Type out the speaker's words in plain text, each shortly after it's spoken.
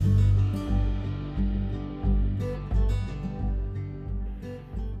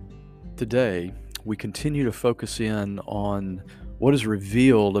Today, we continue to focus in on what is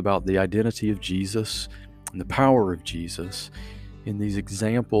revealed about the identity of Jesus and the power of Jesus in these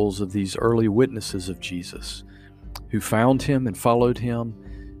examples of these early witnesses of Jesus who found him and followed him,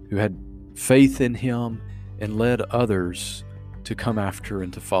 who had faith in him and led others to come after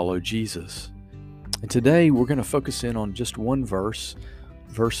and to follow Jesus. And today we're going to focus in on just one verse,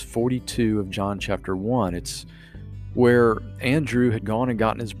 verse 42 of John chapter 1. It's where Andrew had gone and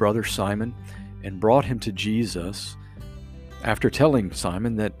gotten his brother Simon and brought him to Jesus after telling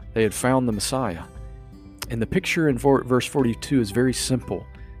Simon that they had found the Messiah. And the picture in verse 42 is very simple,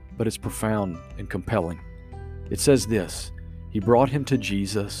 but it's profound and compelling. It says this: he brought him to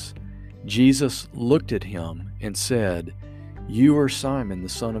Jesus. Jesus looked at him and said, "You are Simon, the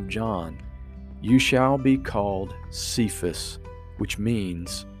son of John. You shall be called Cephas," which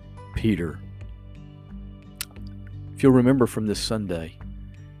means Peter. If you'll remember from this Sunday,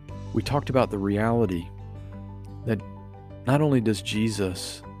 we talked about the reality that not only does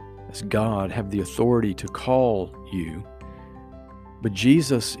Jesus, as God, have the authority to call you, but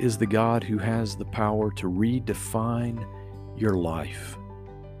Jesus is the God who has the power to redefine your life.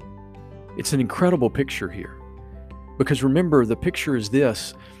 It's an incredible picture here. Because remember, the picture is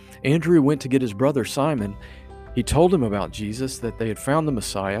this: Andrew went to get his brother Simon. He told him about Jesus, that they had found the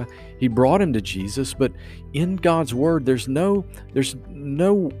Messiah. He brought him to Jesus, but in God's word, there's no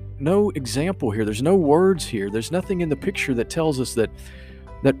example here. There's no words here. There's nothing in the picture that tells us that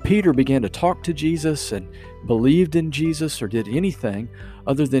Peter began to talk to Jesus and believed in Jesus or did anything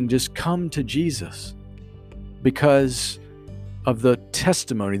other than just come to Jesus because of the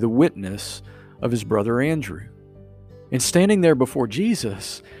testimony, the witness of his brother Andrew. And standing there before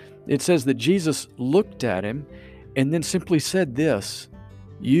Jesus, it says that Jesus looked at him and then simply said this: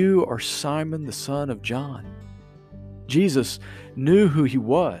 "You are Simon, the son of John." Jesus knew who he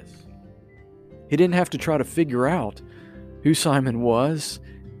was. He didn't have to try to figure out who Simon was.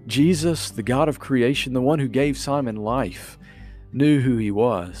 Jesus, the God of creation, the one who gave Simon life, knew who he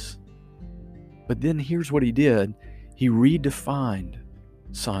was. But then here's what he did. He redefined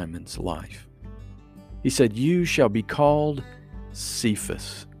Simon's life. He said, "You shall be called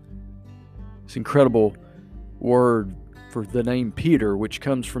Cephas." This incredible word for the name Peter, which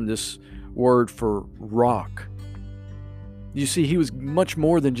comes from this word for rock. You see, he was much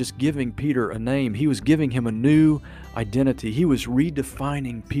more than just giving Peter a name. He was giving him a new identity. He was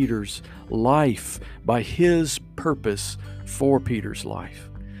redefining Peter's life by his purpose for Peter's life.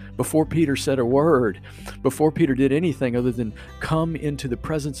 Before Peter said a word, before Peter did anything other than come into the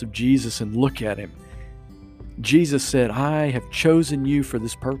presence of Jesus and look at him, Jesus said, "I have chosen you for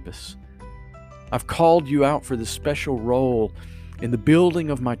this purpose. I've called you out for this special role in the building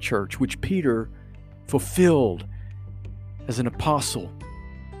of my church," which Peter fulfilled as an apostle,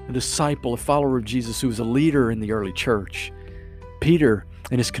 a disciple, a follower of Jesus who was a leader in the early church. Peter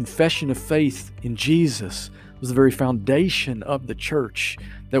and his confession of faith in Jesus was the very foundation of the church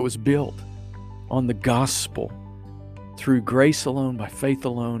that was built on the gospel through grace alone, by faith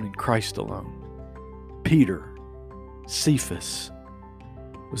alone, in Christ alone. Peter, Cephas,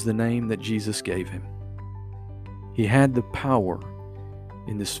 was the name that Jesus gave him. He had the power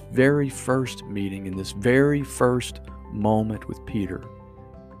in this very first meeting, in this very first moment with Peter,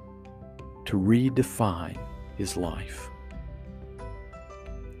 to redefine his life.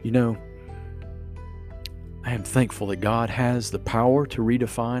 You know, I am thankful that God has the power to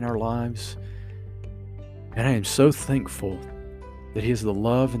redefine our lives, and I am so thankful that He has the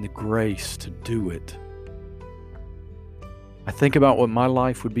love and the grace to do it. I think about what my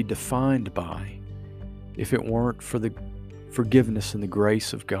life would be defined by if it weren't for the forgiveness and the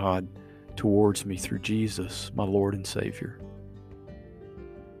grace of God towards me through Jesus, my Lord and Savior.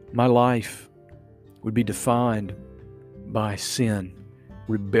 My life would be defined by sin,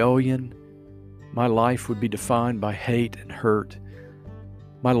 rebellion. My life would be defined by hate and hurt.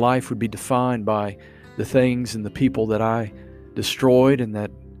 My life would be defined by the things and the people that I destroyed and that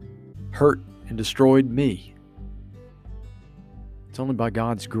hurt and destroyed me. It's only by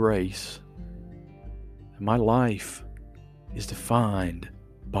God's grace that my life is defined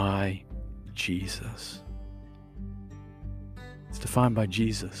by Jesus. It's defined by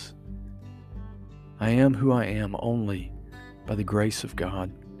Jesus. I am who I am only by the grace of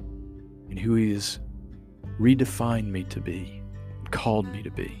God and who He has redefined me to be, and called me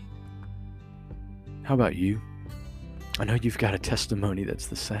to be. How about you? I know you've got a testimony that's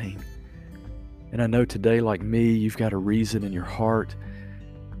the same. And I know today, like me, you've got a reason in your heart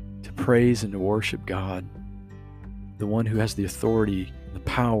to praise and to worship God, the one who has the authority and the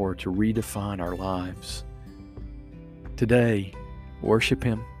power to redefine our lives. Today, worship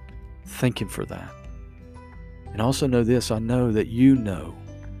Him, Thank Him for that. And also know this, I know that you know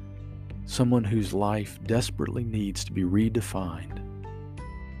someone whose life desperately needs to be redefined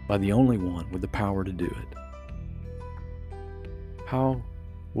by the only one with the power to do it. How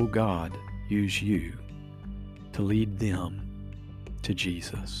will God use you to lead them to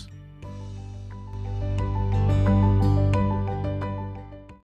Jesus?